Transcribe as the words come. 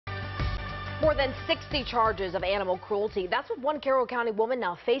More than 60 charges of animal cruelty. That's what one Carroll County woman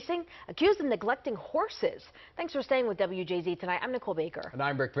now facing, accused of neglecting horses. Thanks for staying with WJZ tonight. I'm Nichole Baker. And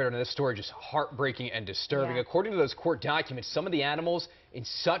I'm Rick Bitter, and this story just heartbreaking and disturbing. Yeah. According to those court documents, some of the animals in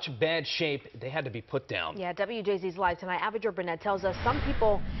such bad shape, they had to be put down. Yeah, WJZ's Live tonight. Avajoy Burnett tells us some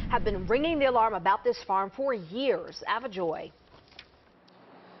people have been ringing the alarm about this farm for years. Avajoy.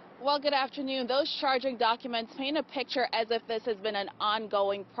 Well, good afternoon. Those charging documents paint a picture as if this has been an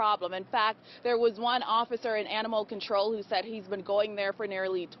ongoing problem. In fact, there was one officer in animal control who said he's been going there for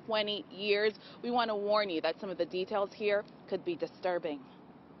nearly 20 years. We want to warn you that some of the details here could be disturbing.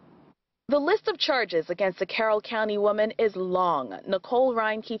 The list of charges against the Carroll County woman is long. Nichole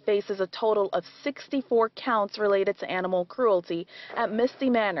Reinke faces a total of 64 counts related to animal cruelty at Misty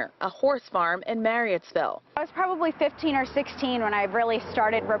Manor, a horse farm in Marriottsville. I was probably 15 or 16 when I really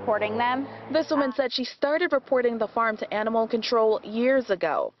started reporting them. This woman said she started reporting the farm to animal control years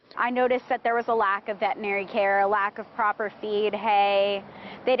ago. I noticed that there was a lack of veterinary care, a lack of proper feed, hay.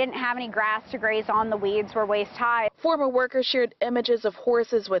 They didn't have any grass to graze on. The weeds were waist high. Former workers shared images of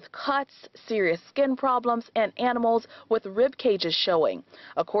horses with cuts, serious skin problems, and animals with rib cages showing.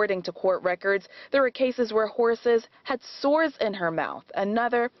 According to court records, there were cases where horses had sores in her mouth.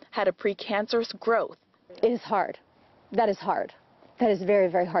 Another had a precancerous growth. It is hard. That is hard. That is very,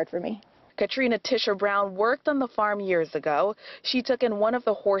 very hard for me. Katrina Tisher Brown worked on the farm years ago. She took in one of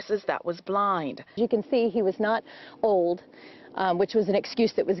the horses that was blind. You can see he was not old, which was an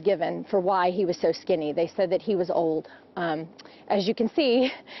excuse that was given for why he was so skinny. They said that he was old. As you can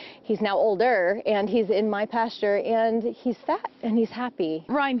see, he's now older, and he's in my pasture, and he's fat, and he's happy.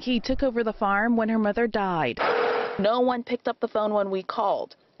 Reinke took over the farm when her mother died. No one picked up the phone when we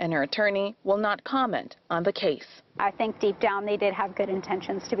called, and her attorney will not comment on the case. I think deep down they did have good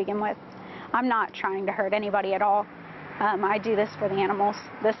intentions to begin with. I'm not trying to hurt anybody at all. I do this for the animals.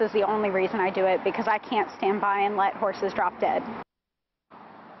 This is the only reason I do it, because I can't stand by and let horses drop dead.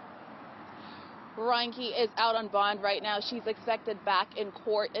 Reinke is out on bond right now. She's expected back in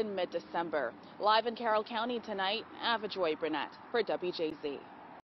court in mid-December. Live in Carroll County tonight, Avajoy Burnett for WJZ.